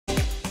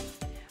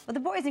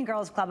Well, the Boys and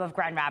Girls Club of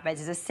Grand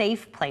Rapids is a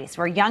safe place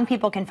where young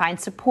people can find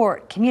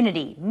support,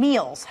 community,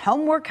 meals,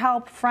 homework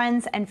help,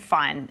 friends, and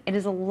fun. It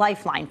is a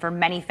lifeline for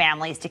many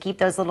families to keep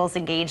those littles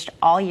engaged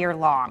all year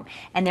long.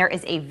 And there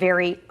is a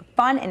very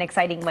fun and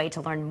exciting way to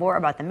learn more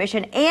about the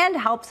mission and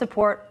help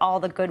support all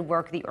the good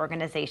work the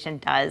organization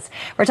does.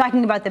 We're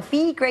talking about the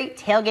Be Great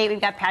Tailgate.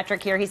 We've got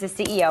Patrick here. He's the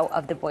CEO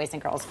of the Boys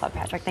and Girls Club.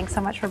 Patrick, thanks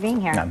so much for being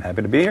here. I'm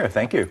happy to be here.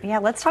 Thank you. Yeah,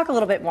 let's talk a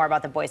little bit more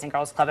about the Boys and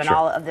Girls Club and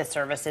all of the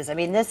services. I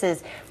mean, this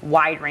is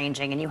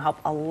wide-ranging, and you help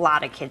a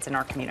lot of kids in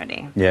our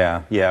community.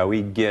 Yeah,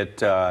 we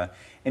get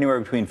anywhere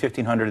between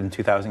 1,500 and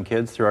 2,000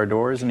 kids through our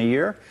doors in a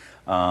year.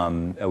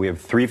 We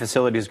have 3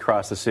 facilities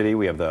across the city.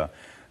 We have the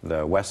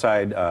West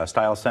Side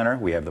Style Center,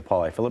 we have the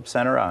Paul I. Phillips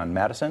Center on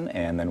Madison,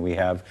 and then we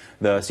have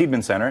the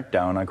Seedman Center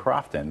down on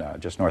Crofton,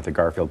 just north of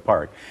Garfield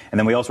Park. And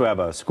then we also have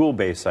a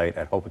school-based site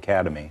at Hope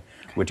Academy,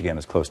 which again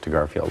is close to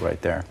Garfield right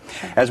there,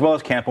 as well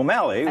as Camp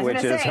O'Malley,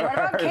 which is what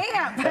about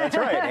camp? That's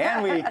right.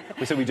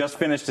 And we just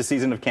finished a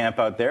season of camp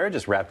out there,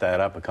 just wrapped that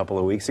up a couple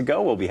of weeks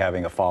ago. We'll be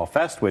having a fall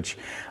fest, which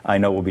I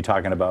know we'll be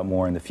talking about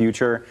more in the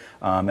future,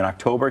 in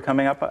October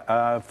coming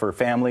up, for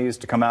families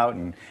to come out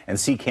and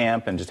see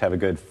camp and just have a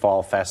good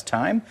fall fest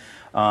time.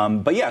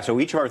 But yeah, so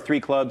each of our 3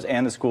 clubs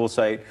and the school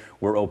site,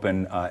 we're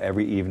open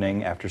every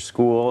evening after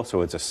school,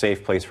 so it's a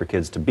safe place for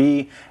kids to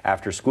be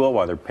after school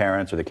while their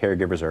parents or the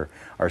caregivers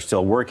are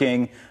still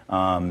working.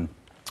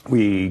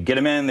 We get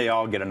them in, they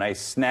all get a nice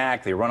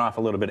snack, they run off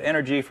a little bit of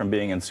energy from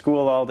being in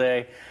school all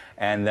day,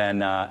 and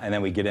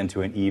then we get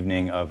into an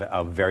evening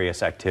of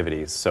various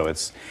activities. So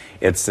it's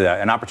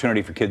an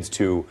opportunity for kids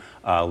to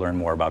learn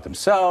more about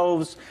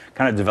themselves,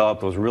 kind of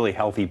develop those really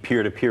healthy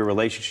peer-to-peer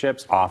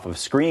relationships off of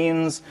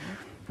screens.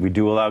 We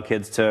do allow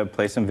kids to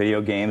play some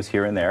video games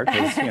here and there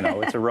because, you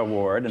know, it's a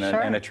reward and,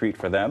 and a treat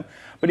for them.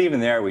 But even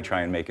there, we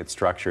try and make it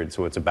structured,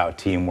 so it's about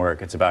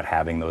teamwork. It's about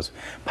having those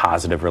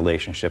positive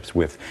relationships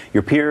with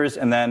your peers,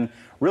 and then,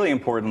 really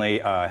importantly,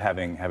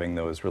 having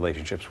those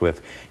relationships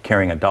with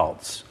caring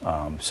adults.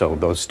 So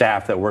those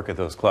staff that work at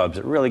those clubs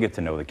that really get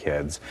to know the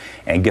kids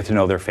and get to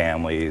know their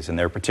families and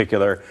their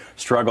particular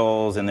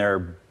struggles and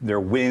their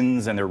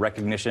wins and their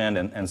recognition.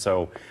 And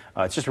so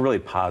it's just a really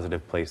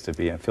positive place to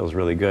be, and it feels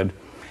really good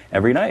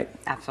every night.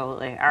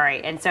 Absolutely. All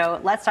right. And so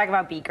let's talk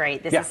about Be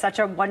Great. This is such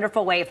a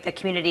wonderful way for the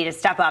community to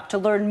step up, to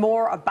learn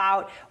more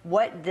about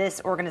what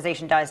this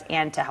organization does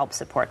and to help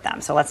support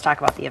them. So let's talk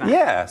about the event.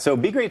 Yeah. So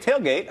Be Great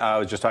Tailgate, I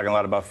was just talking a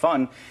lot about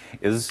fun,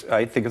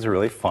 I think it's a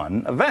really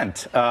fun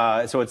event.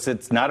 So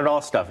it's not at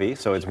all stuffy.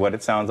 So it's what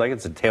it sounds like.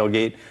 It's a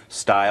tailgate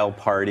style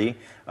party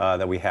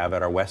that we have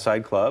at our West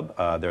Side Club.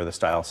 They're the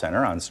Style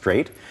Center on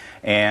Straight.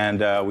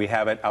 And we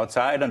have it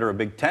outside under a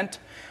big tent.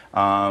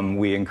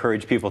 We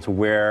encourage people to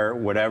wear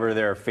whatever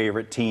their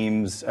favorite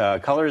team's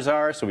colors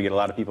are, so we get a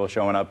lot of people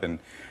showing up in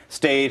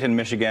State and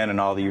Michigan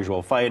and all the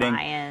usual fighting.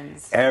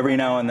 Lions. Every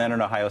now and then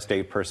an Ohio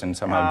State person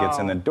somehow gets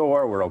in the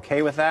door. We're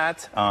okay with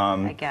that.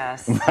 I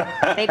guess.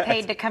 They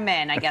paid to come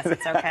in. I guess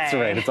it's okay. That's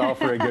right. It's all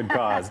for a good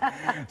cause.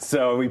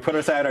 So we put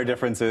aside our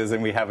differences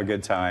and we have a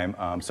good time.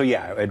 So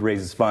yeah, it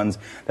raises funds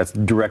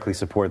that directly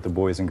support the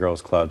Boys and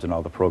Girls Clubs and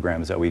all the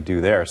programs that we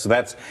do there. So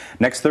that's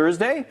next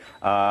Thursday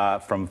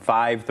from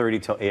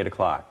 5:30 till 8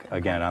 o'clock,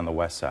 again, on the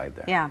west side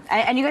there. Yeah.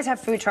 And you guys have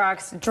food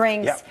trucks,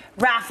 drinks,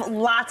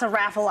 lots of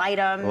raffle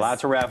items.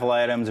 Lots of raffle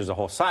items. There's a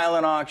whole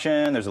silent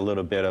auction. There's a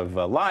little bit of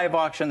a live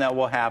auction that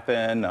will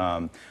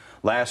happen.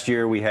 Last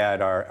year we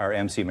had our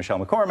MC, Michelle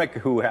McCormick,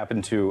 who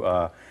happened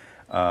to,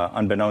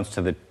 unbeknownst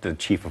to the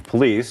chief of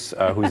police,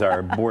 who's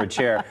our board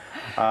chair,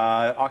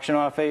 auction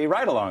off a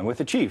ride-along with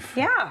the chief.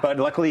 Yeah. But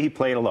luckily he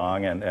played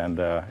along, and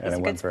it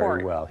went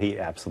very well. He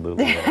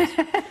absolutely was.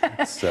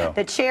 So.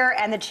 The chair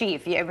and the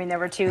chief. I mean, there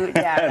were 2.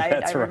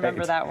 Yeah, I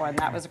remember that one.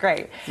 That was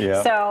great.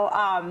 Yeah. So,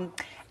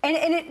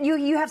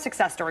 you have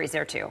success stories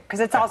there too, because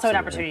it's also an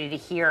opportunity to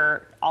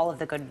hear all of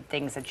the good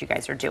things that you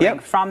guys are doing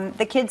from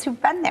the kids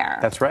who've been there.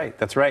 That's right.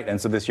 That's right. And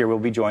so this year we'll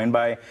be joined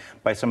by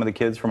some of the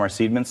kids from our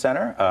Seedman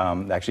Center.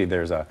 Actually,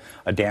 there's a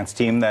dance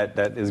team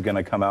that is going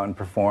to come out and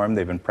perform.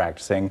 They've been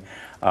practicing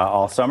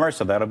all summer,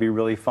 so that'll be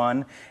really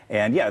fun.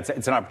 And yeah,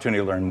 it's an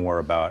opportunity to learn more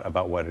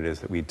about what it is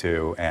that we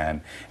do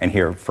and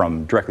hear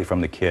directly from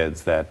the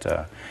kids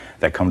that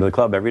come to the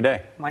club every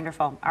day.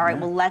 Wonderful. All right,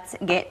 well, let's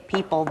get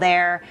people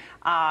there.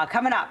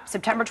 Coming up,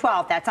 September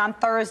 12th, that's on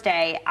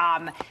Thursday,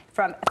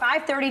 from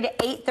 5:30 to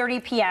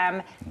 8:30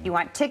 p.m. You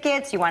want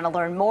tickets, you want to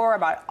learn more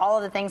about all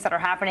of the things that are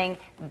happening,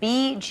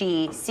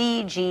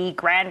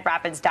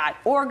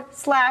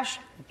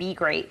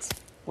 bgcggrandrapids.org/begreat.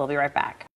 We'll be right back.